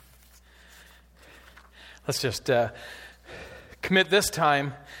Let's just commit this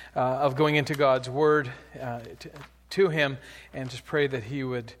time of going into God's Word to Him and just pray that He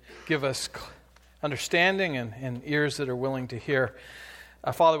would give us understanding and ears that are willing to hear.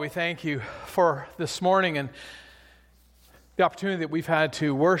 Father, we thank You for this morning and the opportunity that we've had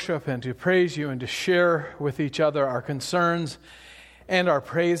to worship and to praise You and to share with each other our concerns and our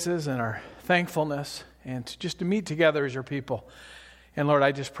praises and our thankfulness and just to meet together as Your people. And Lord,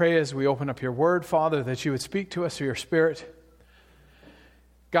 I just pray as we open up Your Word, Father, that You would speak to us through Your Spirit.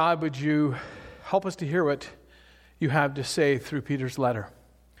 God, would You help us to hear what You have to say through Peter's letter.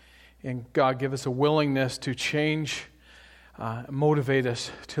 And God, give us a willingness to change, motivate us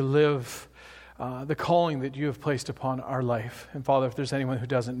to live the calling that You have placed upon our life. And Father, if there's anyone who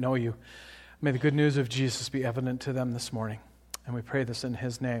doesn't know You, may the good news of Jesus be evident to them this morning. And we pray this in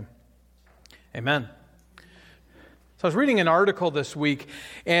His name. Amen. So I was reading an article this week,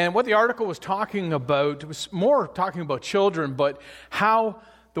 and what the article was talking about was more talking about children, but how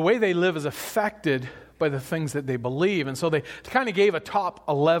the way they live is affected by the things that they believe. And so they kind of gave a top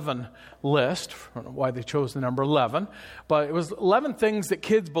 11 list. I don't know why they chose the number 11, but it was 11 things that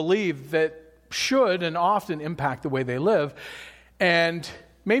kids believe that should and often impact the way they live, and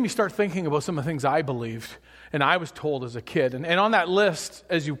made me start thinking about some of the things I believed and I was told as a kid. And on that list,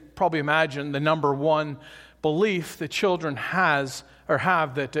 as you probably imagine, the number one belief that children have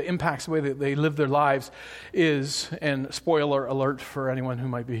that impacts the way that they live their lives is, and spoiler alert for anyone who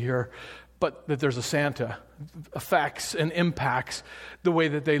might be here, but that there's a Santa affects and impacts the way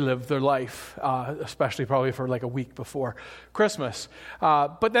that they live their life, especially probably for like a week before Christmas.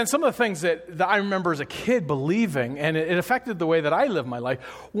 But then some of the things that I remember as a kid believing, and it affected the way that I live my life.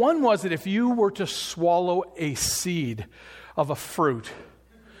 One was that if you were to swallow a seed of a fruit,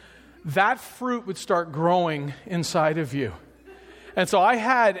 that fruit would start growing inside of you. And so I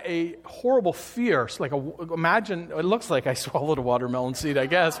had a horrible fear. It's like imagine, it looks like I swallowed a watermelon seed, I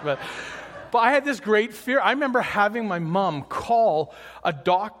guess, but I had this great fear. I remember having my mom call a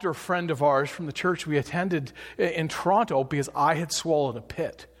doctor friend of ours from the church we attended in Toronto because I had swallowed a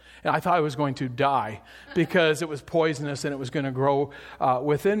pit. And I thought I was going to die because it was poisonous and it was going to grow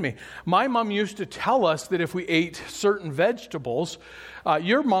within me. My mom used to tell us that if we ate certain vegetables,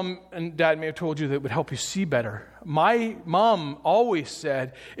 your mom and dad may have told you that it would help you see better. My mom always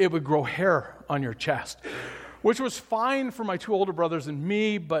said it would grow hair on your chest, which was fine for my two older brothers and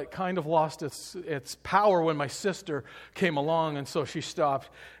me, but kind of lost its power when my sister came along, and so she stopped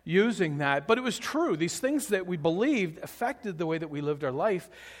using that. But it was true. These things that we believed affected the way that we lived our life,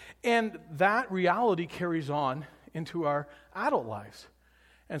 and that reality carries on into our adult lives.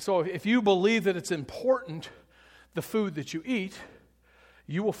 And so if you believe that it's important, the food that you eat,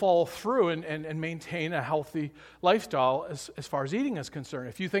 you will follow through and maintain a healthy lifestyle as far as eating is concerned.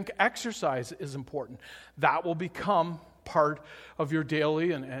 If you think exercise is important, that will become part of your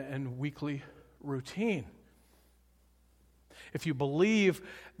daily and weekly routine. If you believe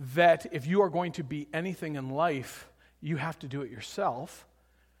that if you are going to be anything in life, you have to do it yourself,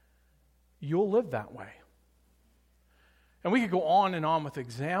 you'll live that way. And we could go on and on with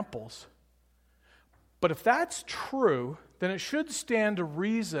examples. But if that's true, then it should stand to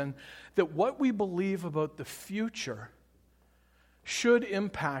reason that what we believe about the future should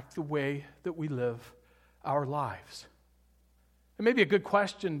impact the way that we live our lives. And maybe a good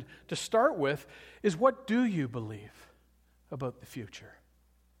question to start with is, what do you believe about the future?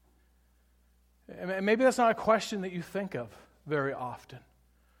 And maybe that's not a question that you think of very often.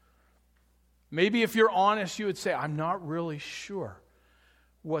 Maybe if you're honest, you would say, I'm not really sure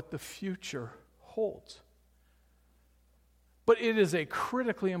what the future holds. But it is a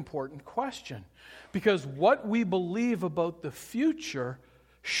critically important question, because what we believe about the future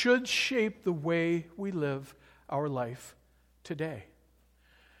should shape the way we live our life today.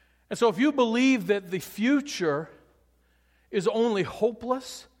 And so if you believe that the future is only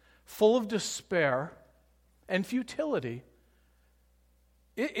hopeless, full of despair and futility,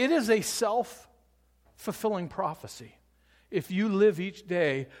 it is a self-fulfilling prophecy if you live each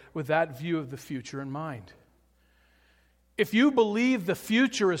day with that view of the future in mind. If you believe the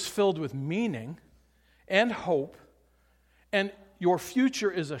future is filled with meaning and hope, and your future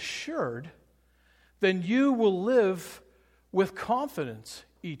is assured, then you will live with confidence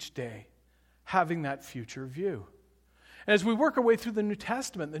each day, having that future view. And as we work our way through the New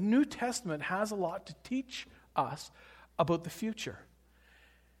Testament has a lot to teach us about the future.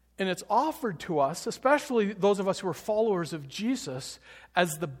 And it's offered to us, especially those of us who are followers of Jesus,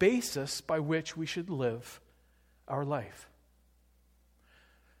 as the basis by which we should live our life.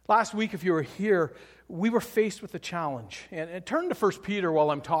 Last week, if you were here, we were faced with a challenge. And turn to 1 Peter while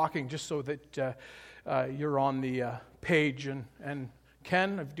I'm talking, just so that you're on the page. And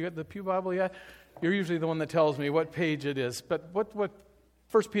Ken, do you have the Pew Bible yet? You're usually the one that tells me what page it is. But what 1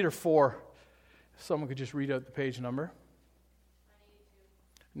 Peter 4, if someone could just read out the page number.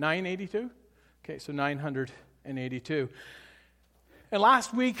 982? Okay, so 982. And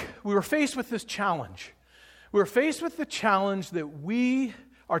last week, we were faced with this challenge. We were faced with the challenge that we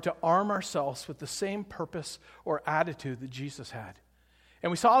are to arm ourselves with the same purpose or attitude that Jesus had.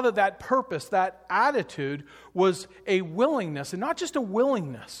 And we saw that purpose, that attitude, was a willingness, and not just a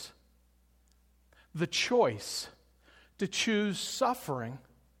willingness, the choice to choose suffering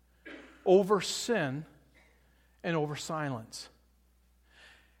over sin and over silence.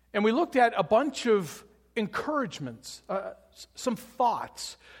 And we looked at a bunch of encouragements, some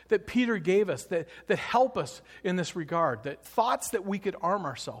thoughts that Peter gave us that help us in this regard, that thoughts that we could arm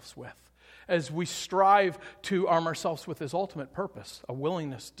ourselves with as we strive to arm ourselves with his ultimate purpose, a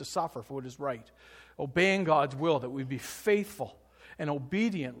willingness to suffer for what is right, obeying God's will, that we be faithful and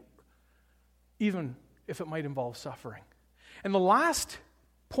obedient, even if it might involve suffering. And the last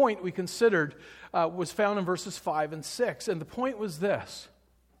point we considered was found in verses 5 and 6, and the point was this: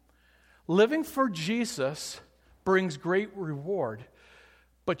 living for Jesus brings great reward,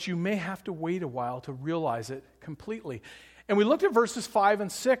 but you may have to wait a while to realize it completely. And we looked at verses 5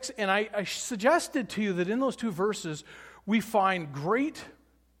 and 6, and I suggested to you that in those two verses we find great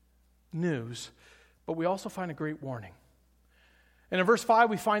news, but we also find a great warning. And in verse 5,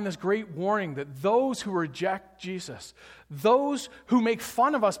 we find this great warning that those who reject Jesus, those who make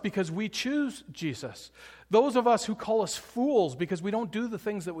fun of us because we choose Jesus, those of us who call us fools because we don't do the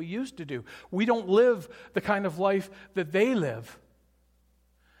things that we used to do, we don't live the kind of life that they live,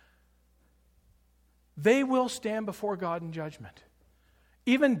 they will stand before God in judgment.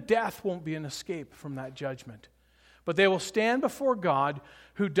 Even death won't be an escape from that judgment. But they will stand before God,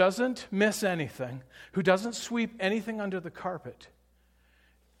 who doesn't miss anything, who doesn't sweep anything under the carpet.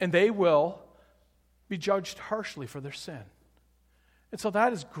 And they will be judged harshly for their sin. And so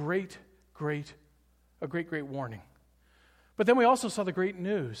that is a great warning. But then we also saw the great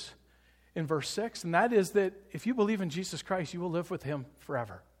news in verse 6, and that is that if you believe in Jesus Christ, you will live with him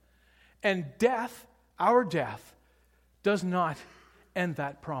forever. And death, our death, does not end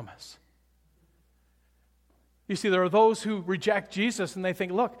that promise. You see, there are those who reject Jesus and they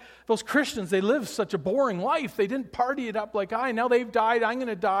think, look, those Christians, they live such a boring life. They didn't party it up like now they've died, I'm going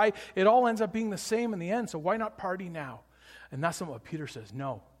to die. It all ends up being the same in the end, so why not party now? And that's not what Peter says.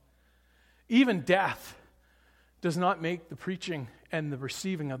 No. Even death does not make the preaching and the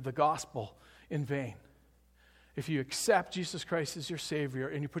receiving of the gospel in vain. If you accept Jesus Christ as your Savior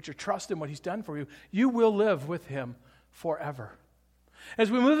and you put your trust in what he's done for you, you will live with him forever.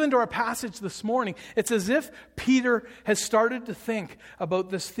 As we move into our passage this morning, it's as if Peter has started to think about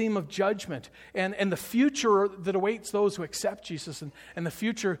this theme of judgment and the future that awaits those who accept Jesus and the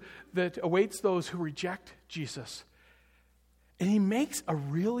future that awaits those who reject Jesus. And he makes a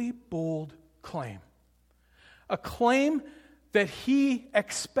really bold claim. A claim that he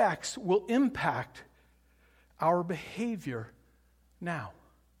expects will impact our behavior now.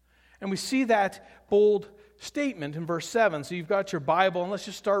 And we see that bold statement in verse 7. So you've got your Bible, and let's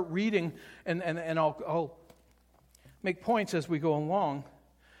just start reading, and I'll make points as we go along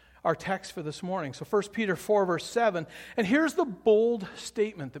our text for this morning. So 1 Peter 4, verse 7, and here's the bold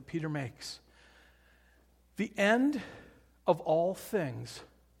statement that Peter makes. The end of all things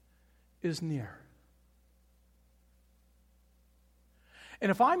is near. And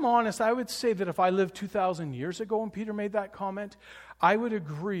if I'm honest, I would say that if I lived 2,000 years ago when Peter made that comment, I would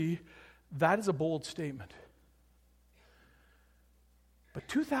agree that is a bold statement. But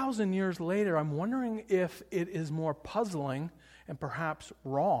 2,000 years later, I'm wondering if it is more puzzling and perhaps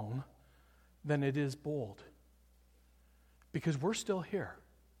wrong than it is bold. Because we're still here.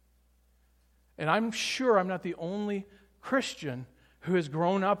 And I'm sure I'm not the only Christian who has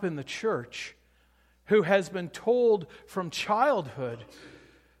grown up in the church, who has been told from childhood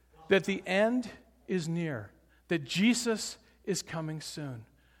that the end is near, that Jesus is coming soon,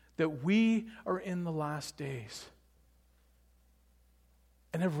 that we are in the last days.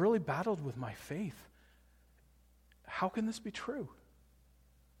 And I've really battled with my faith. How can this be true?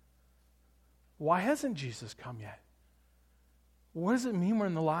 Why hasn't Jesus come yet? What does it mean we're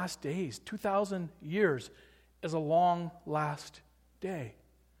in the last days? 2,000 years is a long last day.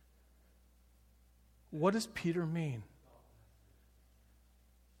 What does Peter mean?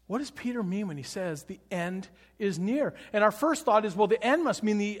 What does Peter mean when he says the end is near? And our first thought is, well, the end must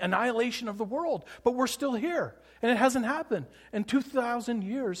mean the annihilation of the world. But we're still here, and it hasn't happened. And 2,000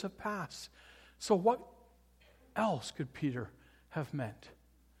 years have passed. So what else could Peter have meant?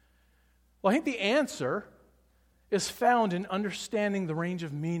 Well, I think the answer is found in understanding the range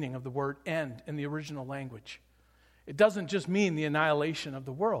of meaning of the word end in the original language. It doesn't just mean the annihilation of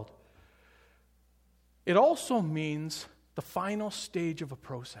the world. It also means the final stage of a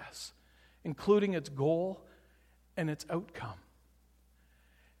process, including its goal and its outcome.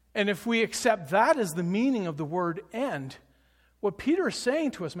 And if we accept that as the meaning of the word end, what Peter is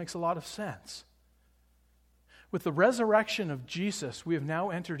saying to us makes a lot of sense. With the resurrection of Jesus, we have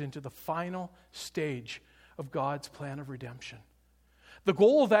now entered into the final stage of God's plan of redemption. The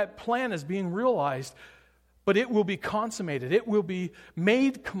goal of that plan is being realized, but it will be consummated. It will be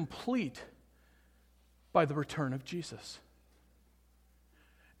made complete by the return of Jesus.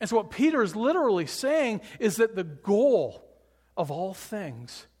 And so what Peter is literally saying is that the goal of all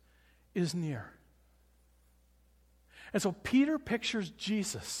things is near. And so Peter pictures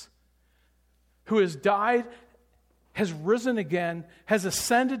Jesus, who has died, has risen again, has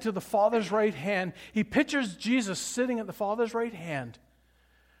ascended to the Father's right hand. He pictures Jesus sitting at the Father's right hand,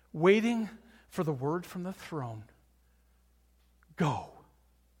 waiting for the word from the throne. Go.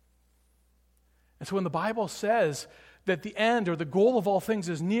 And so when the Bible says that the end or the goal of all things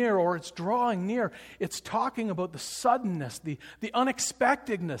is near or it's drawing near, it's talking about the suddenness, the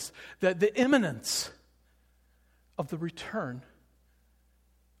unexpectedness, the imminence of the return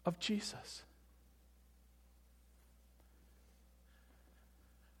of Jesus.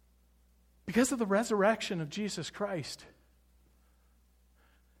 Because of the resurrection of Jesus Christ,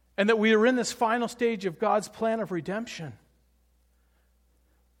 and that we are in this final stage of God's plan of redemption,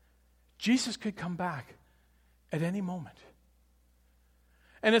 Jesus could come back at any moment.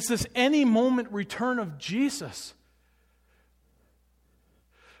 And it's this any moment return of Jesus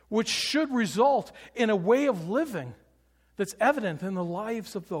which should result in a way of living that's evident in the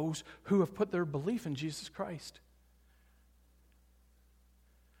lives of those who have put their belief in Jesus Christ.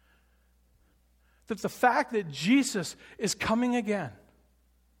 That the fact that Jesus is coming again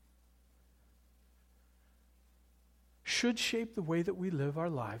should shape the way that we live our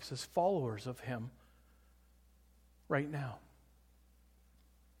lives as followers of Him right now.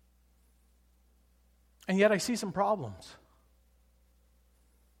 And yet I see some problems.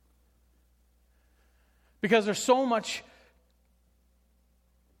 Because there's so much,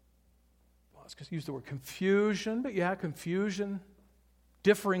 well, let's just use the word confusion, but yeah, confusion,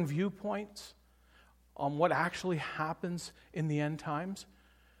 differing viewpoints on what actually happens in the end times.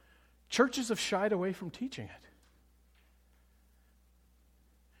 Churches have shied away from teaching it.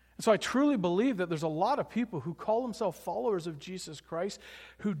 And so I truly believe that there's a lot of people who call themselves followers of Jesus Christ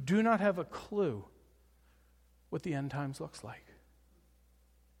who do not have a clue what the end times looks like.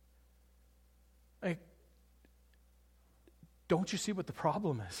 Don't you see what the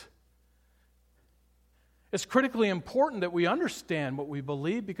problem is? It's critically important that we understand what we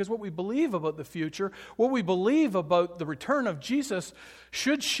believe, because what we believe about the future, what we believe about the return of Jesus,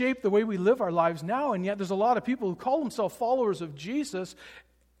 should shape the way we live our lives now. And yet there's a lot of people who call themselves followers of Jesus,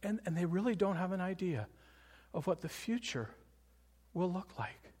 and they really don't have an idea of what the future will look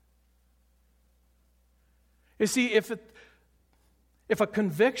like. You see, if a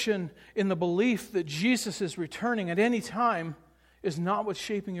conviction in the belief that Jesus is returning at any time is not what's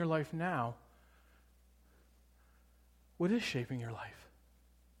shaping your life now, what is shaping your life?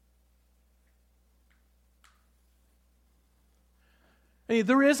 And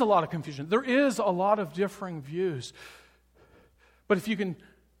there is a lot of confusion. There is a lot of differing views. But if you can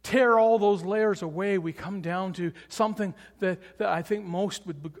tear all those layers away, we come down to something that I think most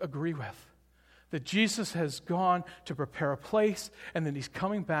would agree with. That Jesus has gone to prepare a place, and that He's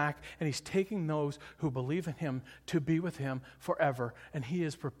coming back, and He's taking those who believe in Him to be with Him forever. And He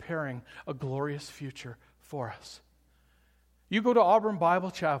is preparing a glorious future for us. You go to Auburn Bible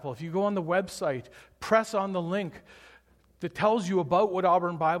Chapel. If you go on the website, press on the link that tells you about what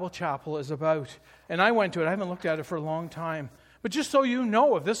Auburn Bible Chapel is about. And I went to it. I haven't looked at it for a long time. But just so you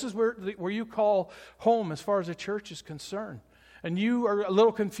know, if this is where you call home as far as a church is concerned, and you are a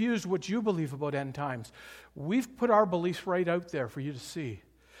little confused what you believe about end times, we've put our beliefs right out there for you to see.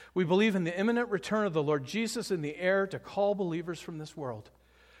 We believe in the imminent return of the Lord Jesus in the air to call believers from this world.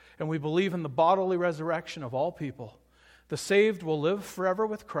 And we believe in the bodily resurrection of all people. The saved will live forever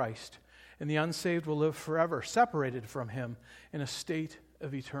with Christ, and the unsaved will live forever separated from Him in a state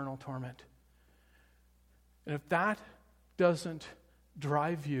of eternal torment. And if that doesn't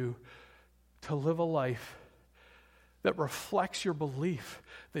drive you to live a life that reflects your belief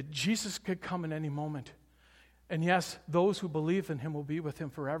that Jesus could come in any moment, and yes, those who believe in Him will be with Him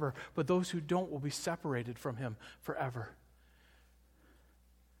forever, but those who don't will be separated from Him forever,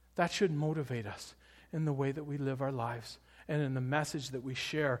 that should motivate us in the way that we live our lives and in the message that we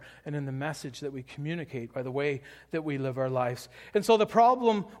share and in the message that we communicate by the way that we live our lives. And so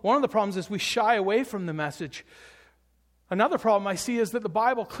one of the problems is we shy away from the message. Another problem I see is that the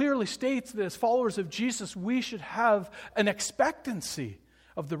Bible clearly states that as followers of Jesus, we should have an expectancy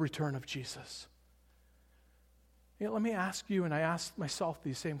of the return of Jesus. Let me ask you, and I ask myself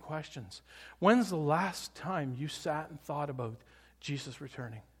these same questions. When's the last time you sat and thought about Jesus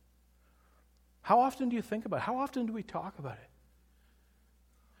returning? How often do you think about it? How often do we talk about it?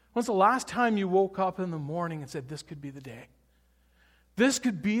 When's the last time you woke up in the morning and said, this could be the day? This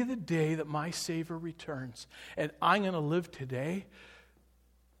could be the day that my Savior returns, and I'm going to live today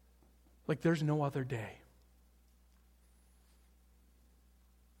like there's no other day.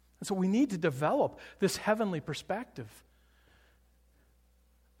 And so we need to develop this heavenly perspective.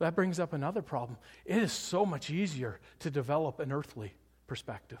 That brings up another problem. It is so much easier to develop an earthly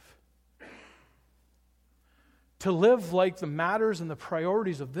perspective. To live like the matters and the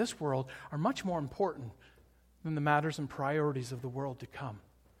priorities of this world are much more important than the matters and priorities of the world to come.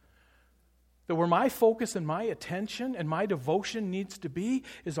 That where my focus and my attention and my devotion needs to be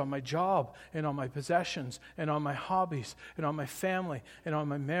is on my job and on my possessions and on my hobbies and on my family and on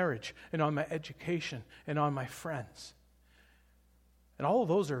my marriage and on my education and on my friends. And all of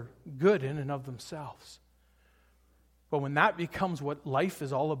those are good in and of themselves. But when that becomes what life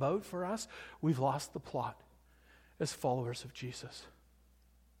is all about for us, we've lost the plot as followers of Jesus.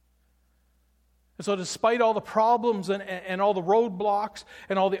 And so despite all the problems and all the roadblocks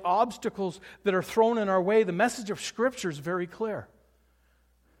and all the obstacles that are thrown in our way, the message of Scripture is very clear.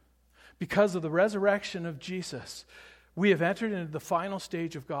 Because of the resurrection of Jesus, we have entered into the final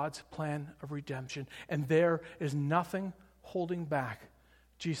stage of God's plan of redemption, and there is nothing holding back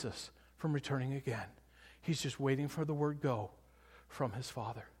Jesus from returning again. He's just waiting for the word go from his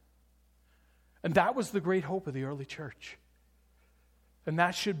Father. And that was the great hope of the early church. And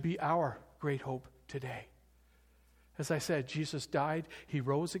that should be our great hope today. As I said, Jesus died, he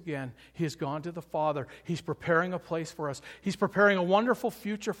rose again, he has gone to the Father, he's preparing a place for us, he's preparing a wonderful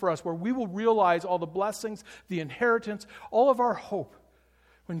future for us where we will realize all the blessings, the inheritance, all of our hope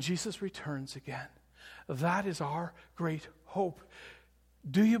when Jesus returns again. That is our great hope.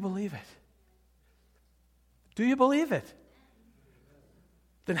 Do you believe it? Do you believe it?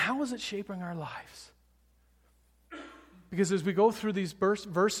 Then how is it shaping our lives? Because as we go through these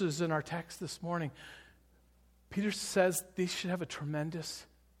verses in our text this morning, Peter says these should have a tremendous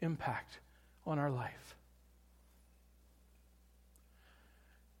impact on our life.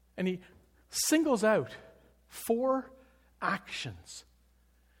 And he singles out 4 actions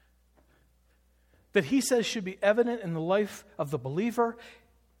that he says should be evident in the life of the believer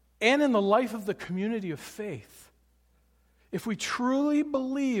and in the life of the community of faith. If we truly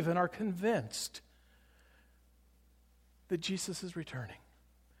believe and are convinced that Jesus is returning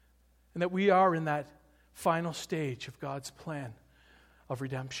and that we are in that final stage of God's plan of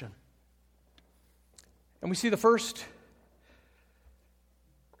redemption. And we see the first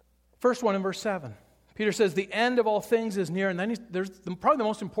one in verse 7. Peter says, the end of all things is near. And then there's probably the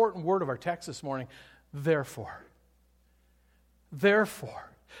most important word of our text this morning, therefore. Therefore.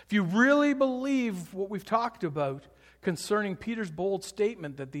 If you really believe what we've talked about concerning Peter's bold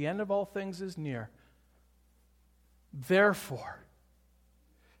statement that the end of all things is near, therefore,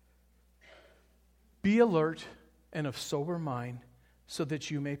 be alert and of sober mind so that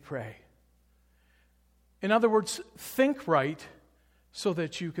you may pray. In other words, think right so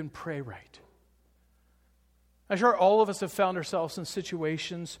that you can pray right. I'm sure all of us have found ourselves in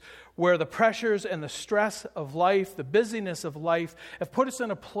situations where the pressures and the stress of life, the busyness of life, have put us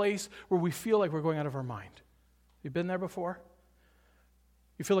in a place where we feel like we're going out of our mind. You've been there before?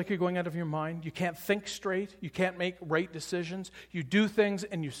 You feel like you're going out of your mind. You can't think straight. You can't make right decisions. You do things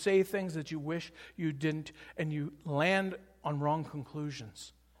and you say things that you wish you didn't, and you land on wrong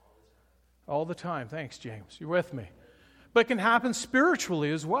conclusions. All the time. Thanks, James. You're with me. But it can happen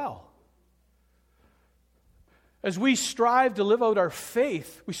spiritually as well. As we strive to live out our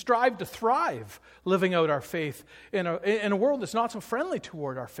faith, we strive to thrive living out our faith in a world that's not so friendly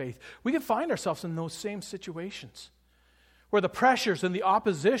toward our faith. We can find ourselves in those same situations where the pressures and the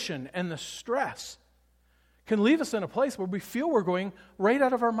opposition and the stress can leave us in a place where we feel we're going right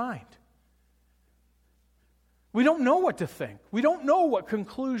out of our mind. We don't know what to think. We don't know what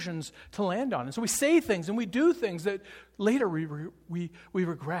conclusions to land on. And so we say things and we do things that later we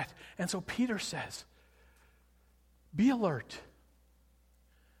regret. And so Peter says, be alert.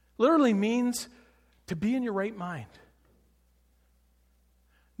 Literally means to be in your right mind.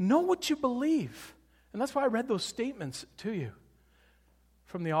 Know what you believe. And that's why I read those statements to you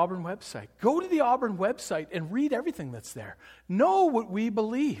from the Auburn website. Go to the Auburn website and read everything that's there. Know what we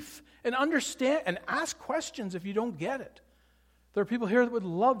believe and understand and ask questions if you don't get it. There are people here that would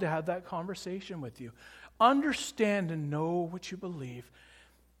love to have that conversation with you. Understand and know what you believe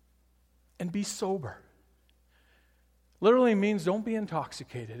and be sober. Literally means don't be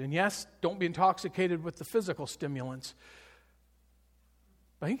intoxicated. And yes, don't be intoxicated with the physical stimulants.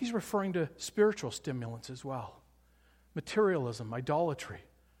 But I think he's referring to spiritual stimulants as well. Materialism, idolatry,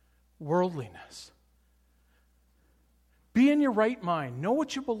 worldliness. Be in your right mind. Know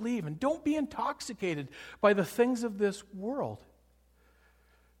what you believe. And don't be intoxicated by the things of this world.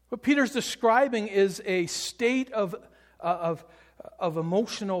 What Peter's describing is a state of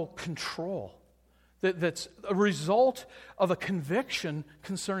emotional control that's a result of a conviction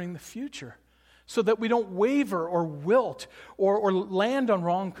concerning the future, so that we don't waver or wilt or land on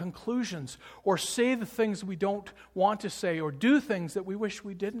wrong conclusions or say the things we don't want to say or do things that we wish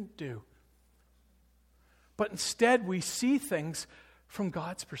we didn't do. But instead, we see things from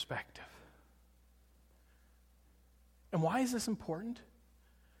God's perspective. And why is this important?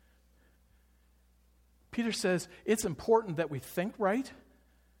 Peter says it's important that we think right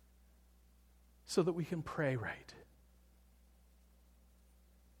so that we can pray right.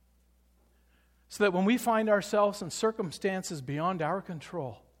 So that when we find ourselves in circumstances beyond our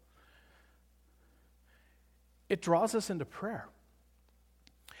control, it draws us into prayer.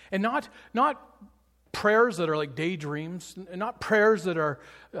 And not prayers that are like daydreams, and not prayers that are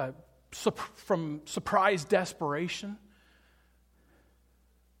from surprise desperation,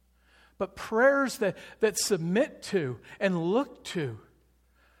 but prayers that submit to and look to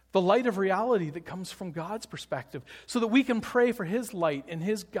the light of reality that comes from God's perspective, so that we can pray for His light and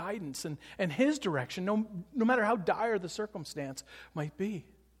His guidance and His direction, no matter how dire the circumstance might be.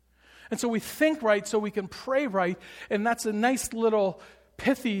 And so we think right so we can pray right, and that's a nice little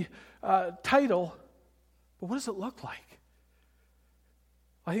pithy title, but what does it look like?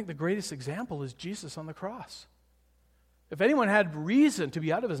 I think the greatest example is Jesus on the cross. If anyone had reason to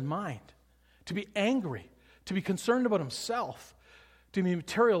be out of his mind, to be angry, to be concerned about himself, to be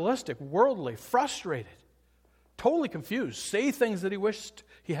materialistic, worldly, frustrated, totally confused, say things that he wished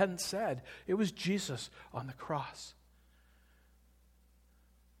he hadn't said, it was Jesus on the cross.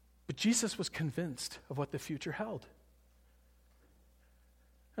 But Jesus was convinced of what the future held.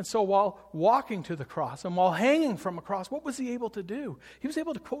 And so while walking to the cross and while hanging from a cross, what was he able to do? He was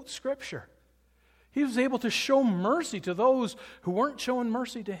able to quote Scripture. He was able to show mercy to those who weren't showing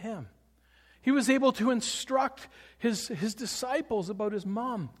mercy to him. He was able to instruct his disciples about his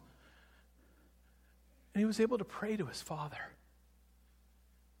mom. And he was able to pray to his Father.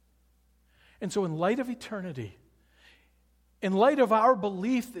 And so in light of eternity, in light of our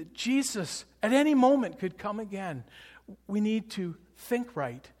belief that Jesus at any moment could come again, we need to think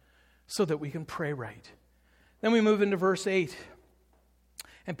right so that we can pray right. Then we move into verse 8.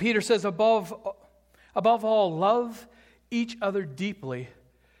 And Peter says, above all, love each other deeply,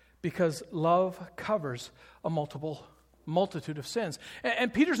 because love covers a multitude of sins.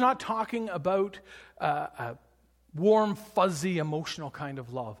 And Peter's not talking about a warm, fuzzy, emotional kind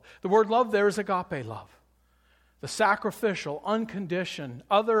of love. The word love there is agape love. The sacrificial, unconditioned,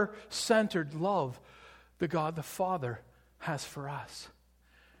 other-centered love that God the Father has for us.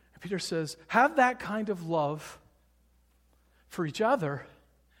 And Peter says, have that kind of love for each other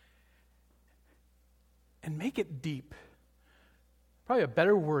and make it deep. Probably a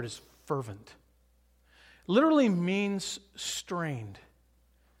better word is fervent. Literally means strained.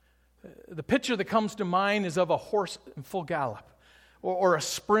 The picture that comes to mind is of a horse in full gallop or a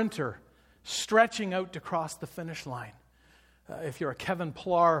sprinter stretching out to cross the finish line. If you're a Kevin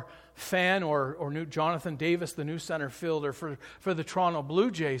Pillar fan or Jonathan Davis, the new center fielder for the Toronto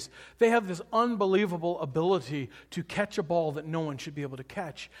Blue Jays, they have this unbelievable ability to catch a ball that no one should be able to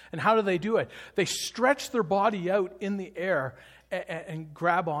catch. And how do they do it? They stretch their body out in the air and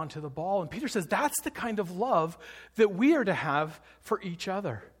grab onto the ball. And Peter says that's the kind of love that we are to have for each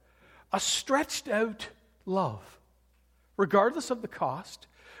other. A stretched out love, regardless of the cost,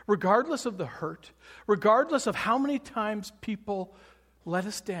 regardless of the hurt, regardless of how many times people let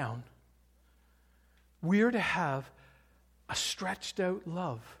us down. We are to have a stretched out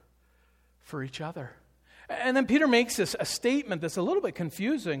love for each other. And then Peter makes this a statement that's a little bit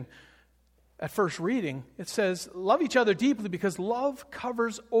confusing at first reading. It says, love each other deeply because love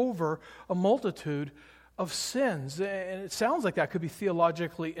covers over a multitude of sins. And it sounds like that could be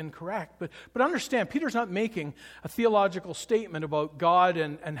theologically incorrect. But understand, Peter's not making a theological statement about God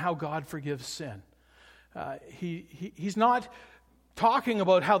and how God forgives sin. He's not talking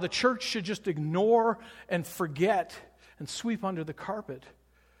about how the church should just ignore and forget and sweep under the carpet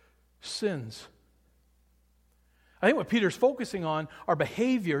sins. I think what Peter's focusing on are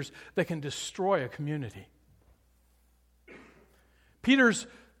behaviors that can destroy a community. Peter's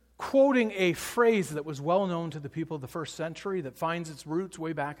quoting a phrase that was well known to the people of the first century that finds its roots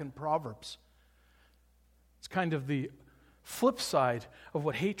way back in Proverbs. It's kind of the flip side of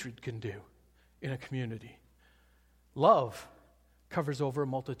what hatred can do in a community. Love covers over a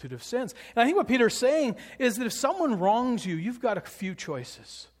multitude of sins. And I think what Peter's saying is that if someone wrongs you, you've got a few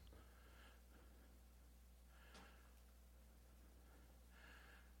choices.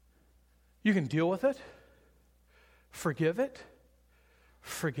 You can deal with it, forgive it,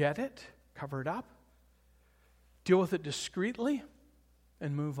 forget it, cover it up, deal with it discreetly,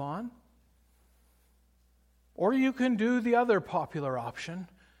 and move on. Or you can do the other popular option,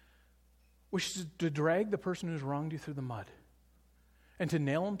 which is to drag the person who's wronged you through the mud and to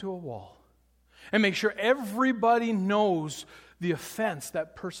nail them to a wall and make sure everybody knows the offense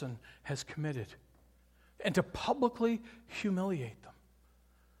that person has committed and to publicly humiliate them.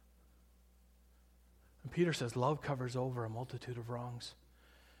 And Peter says love covers over a multitude of wrongs.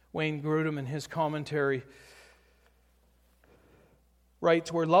 Wayne Grudem, in his commentary,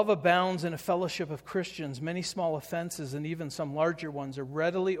 writes, where love abounds in a fellowship of Christians, many small offenses and even some larger ones are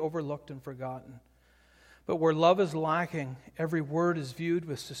readily overlooked and forgotten. But where love is lacking, every word is viewed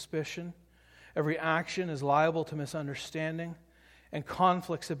with suspicion, every action is liable to misunderstanding, and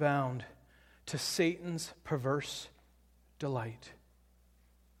conflicts abound to Satan's perverse delight.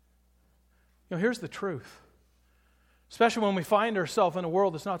 Here's the truth. Especially when we find ourselves in a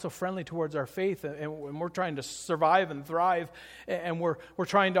world that's not so friendly towards our faith, and we're trying to survive and thrive, and we're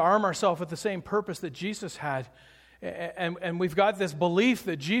trying to arm ourselves with the same purpose that Jesus had, and we've got this belief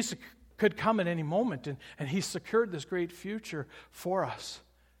that Jesus could come at any moment, and He secured this great future for us.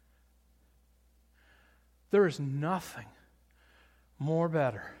 There is nothing more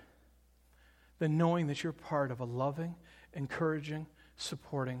better than knowing that you're part of a loving, encouraging,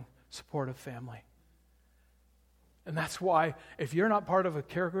 supportive family. And that's why, if you're not part of a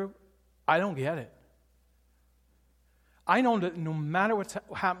care group, I don't get it. I know that no matter what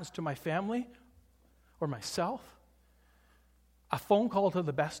happens to my family or myself, a phone call to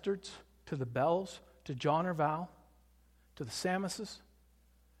the Bestards, to the Bells, to John or Val, to the Samuses,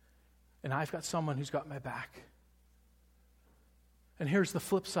 and I've got someone who's got my back. And here's the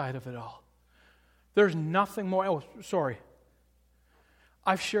flip side of it all. There's nothing more.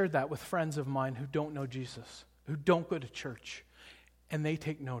 I've shared that with friends of mine who don't know Jesus, who don't go to church, and they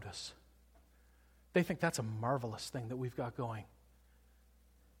take notice. They think that's a marvelous thing that we've got going.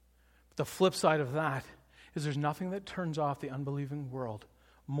 But the flip side of that is there's nothing that turns off the unbelieving world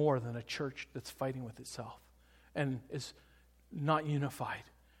more than a church that's fighting with itself and is not unified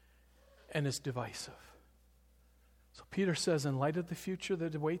and is divisive. So Peter says, in light of the future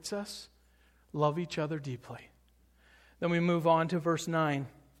that awaits us, love each other deeply. Then we move on to verse 9.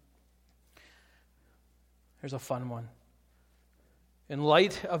 Here's a fun one. In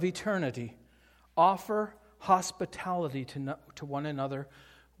light of eternity, offer hospitality to one another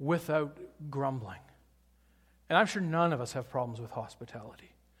without grumbling. And I'm sure none of us have problems with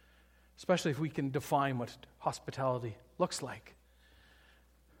hospitality, especially if we can define what hospitality looks like.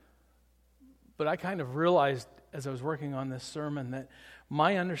 But I kind of realized as I was working on this sermon that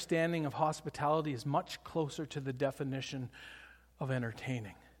my understanding of hospitality is much closer to the definition of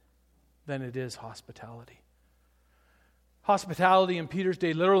entertaining than it is hospitality. Hospitality in Peter's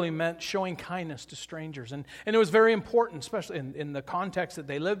day literally meant showing kindness to strangers. And it was very important, especially in the context that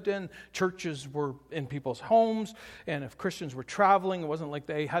they lived in. Churches were in people's homes, and if Christians were traveling, it wasn't like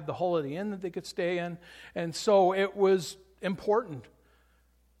they had the Holiday Inn that they could stay in. And so it was important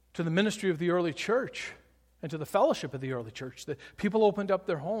to the ministry of the early church and to the fellowship of the early church that people opened up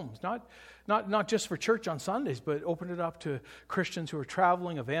their homes, not just for church on Sundays, but opened it up to Christians who were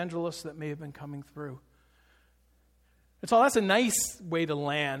traveling, evangelists that may have been coming through. And so that's a nice way to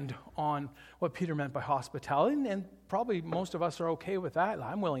land on what Peter meant by hospitality, and probably most of us are okay with that.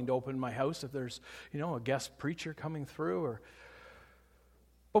 I'm willing to open my house if there's, a guest preacher coming through.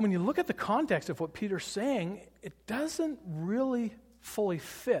 But when you look at the context of what Peter's saying, it doesn't really fully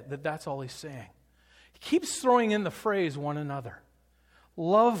fit that that's all he's saying. He keeps throwing in the phrase one another.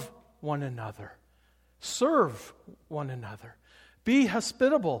 Love one another. Serve one another. Be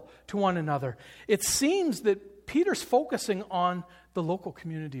hospitable to one another. It seems that Peter's focusing on the local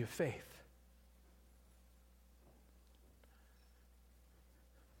community of faith.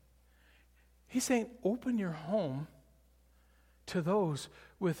 He's saying, open your home to those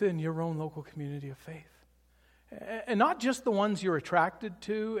within your own local community of faith. And not just the ones you're attracted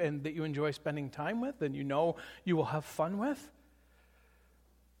to and that you enjoy spending time with and you know you will have fun with.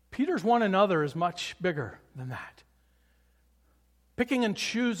 Peter's one another is much bigger than that. Picking and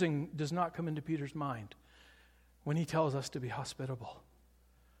choosing does not come into Peter's mind when he tells us to be hospitable.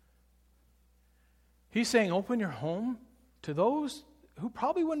 He's saying, open your home to those who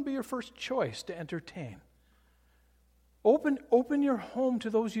probably wouldn't be your first choice to entertain. Open your home to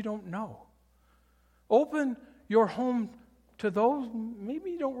those you don't know. Open your home to those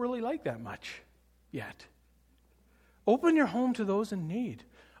maybe you don't really like that much yet. Open your home to those in need.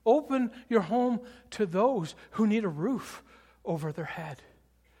 Open your home to those who need a roof over their head.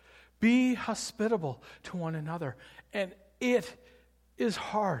 Be hospitable to one another. And it is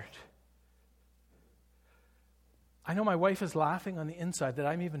hard. I know my wife is laughing on the inside that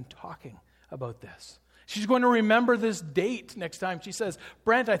I'm even talking about this. She's going to remember this date next time she says,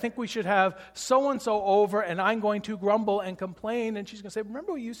 Brent, I think we should have so-and-so over, and I'm going to grumble and complain. And she's going to say,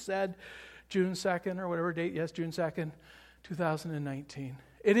 remember what you said June 2nd or whatever date? Yes, June 2nd, 2019.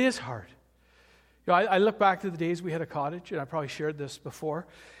 It is hard. You know, I look back to the days we had a cottage, and I probably shared this before.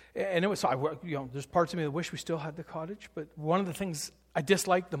 And it was, there's parts of me that wish we still had the cottage. But one of the things I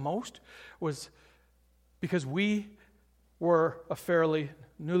disliked the most was because we were a fairly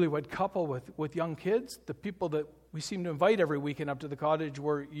newlywed couple with young kids. The people that we seemed to invite every weekend up to the cottage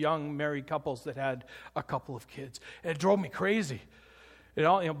were young married couples that had a couple of kids. And it drove me crazy.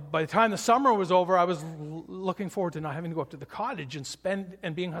 By the time the summer was over, I was looking forward to not having to go up to the cottage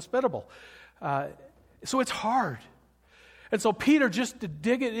and being hospitable. So it's hard. And so Peter, just to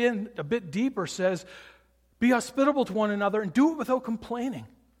dig it in a bit deeper, says, be hospitable to one another and do it without complaining.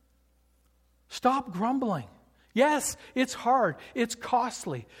 Stop grumbling. Yes, it's hard. It's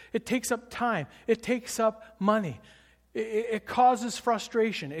costly. It takes up time. It takes up money. It causes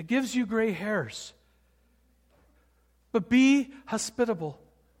frustration. It gives you gray hairs. But be hospitable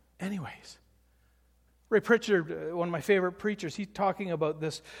anyways. Ray Pritchard, one of my favorite preachers, he's talking about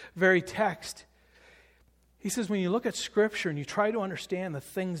this very text. He says, when you look at Scripture and you try to understand the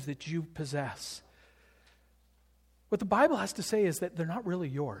things that you possess, what the Bible has to say is that they're not really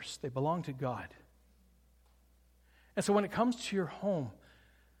yours. They belong to God. And so when it comes to your home,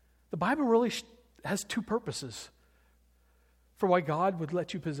 the Bible really has two purposes for why God would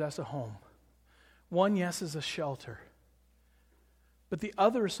let you possess a home. One, yes, is a shelter. But the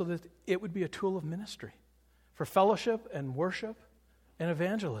other is so that it would be a tool of ministry for fellowship and worship and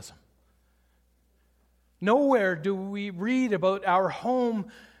evangelism. Nowhere do we read about our home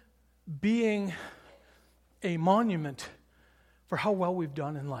being a monument for how well we've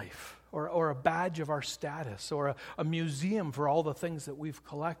done in life, or a badge of our status, or a museum for all the things that we've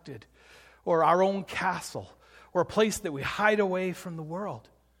collected, or our own castle, or a place that we hide away from the world.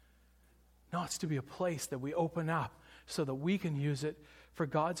 No, it's to be a place that we open up so that we can use it for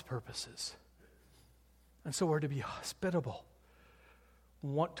God's purposes. And so we're to be hospitable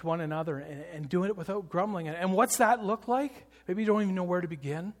to one another and doing it without grumbling. And what's that look like? Maybe you don't even know where to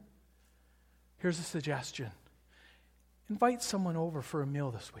begin. Here's a suggestion. Invite someone over for a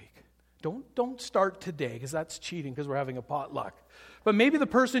meal this week. Don't start today, because that's cheating, because we're having a potluck. But maybe the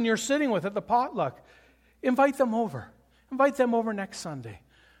person you're sitting with at the potluck, invite them over. Invite them over next Sunday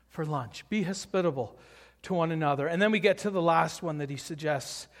for lunch. Be hospitable to one another. And then we get to the last one that he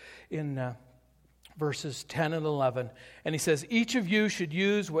suggests in verses 10 and 11. And he says, each of you should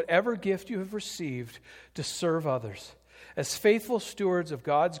use whatever gift you have received to serve others, as faithful stewards of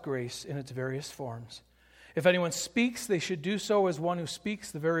God's grace in its various forms. If anyone speaks, they should do so as one who speaks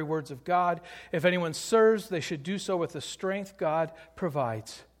the very words of God. If anyone serves, they should do so with the strength God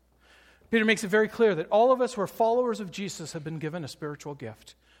provides. Peter makes it very clear that all of us who are followers of Jesus have been given a spiritual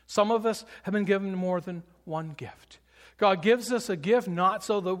gift. Some of us have been given more than one gift. God gives us a gift not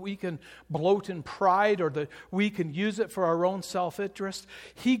so that we can bloat in pride or that we can use it for our own self-interest.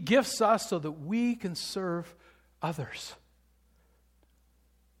 He gifts us so that we can serve others.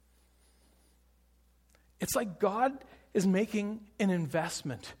 It's like God is making an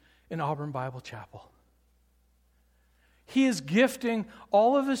investment in Auburn Bible Chapel. He is gifting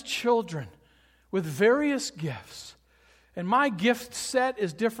all of his children with various gifts. And my gift set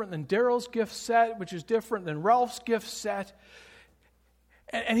is different than Daryl's gift set, which is different than Ralph's gift set.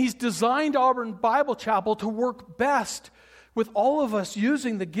 And he's designed Auburn Bible Chapel to work best with all of us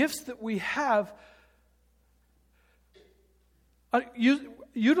using the gifts that we have,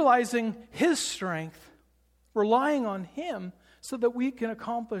 utilizing his strength, relying on him so that we can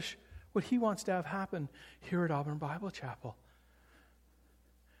accomplish what he wants to have happen here at Auburn Bible Chapel.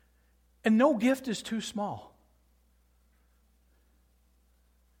 And no gift is too small.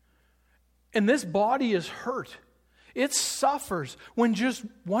 And this body is hurt. It suffers when just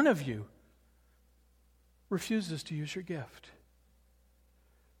one of you refuses to use your gift.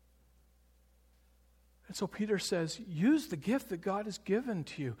 And so Peter says, use the gift that God has given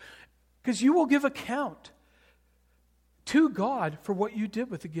to you, because you will give account to God for what you did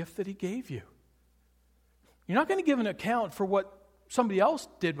with the gift that he gave you. You're not going to give an account for what somebody else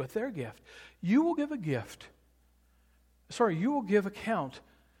did with their gift. You will give you will give account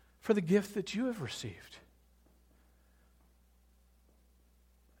for the gift that you have received.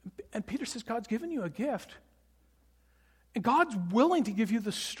 And Peter says, God's given you a gift. And God's willing to give you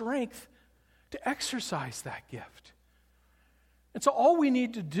the strength to exercise that gift. And so all we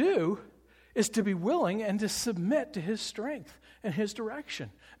need to do is to be willing and to submit to his strength and his direction.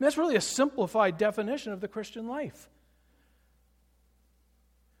 And that's really a simplified definition of the Christian life.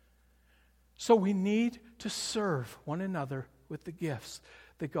 So we need to serve one another with the gifts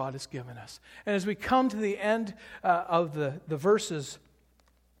that God has given us. And as we come to the end of the verses,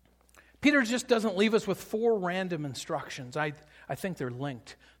 Peter just doesn't leave us with 4 random instructions. I think they're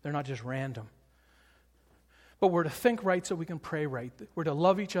linked. They're not just random. But we're to think right so we can pray right. We're to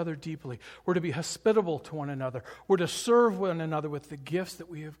love each other deeply. We're to be hospitable to one another. We're to serve one another with the gifts that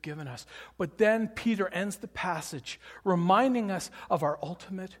we have given us. But then Peter ends the passage reminding us of our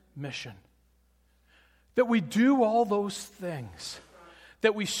ultimate mission. That we do all those things.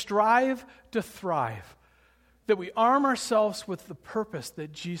 That we strive to thrive. That we arm ourselves with the purpose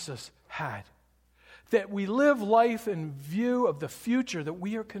that Jesus had. That we live life in view of the future that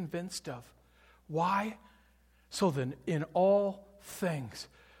we are convinced of. Why? So then, in all things,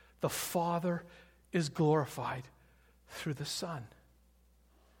 the Father is glorified through the Son.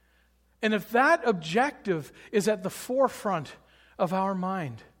 And if that objective is at the forefront of our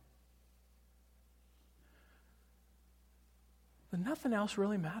mind, then nothing else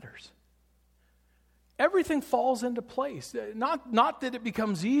really matters. Everything falls into place. Not that it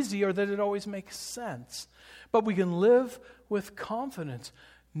becomes easy or that it always makes sense, but we can live with confidence,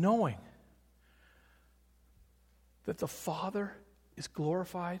 knowing that the Father is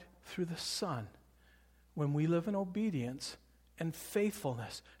glorified through the Son when we live in obedience and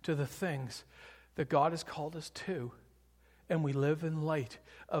faithfulness to the things that God has called us to, and we live in light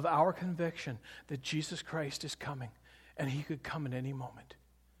of our conviction that Jesus Christ is coming, and he could come at any moment.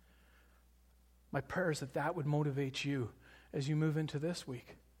 My prayer is that that would motivate you as you move into this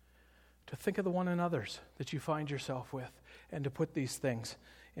week, to think of the one another's that you find yourself with, and to put these things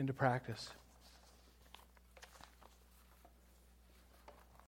into practice.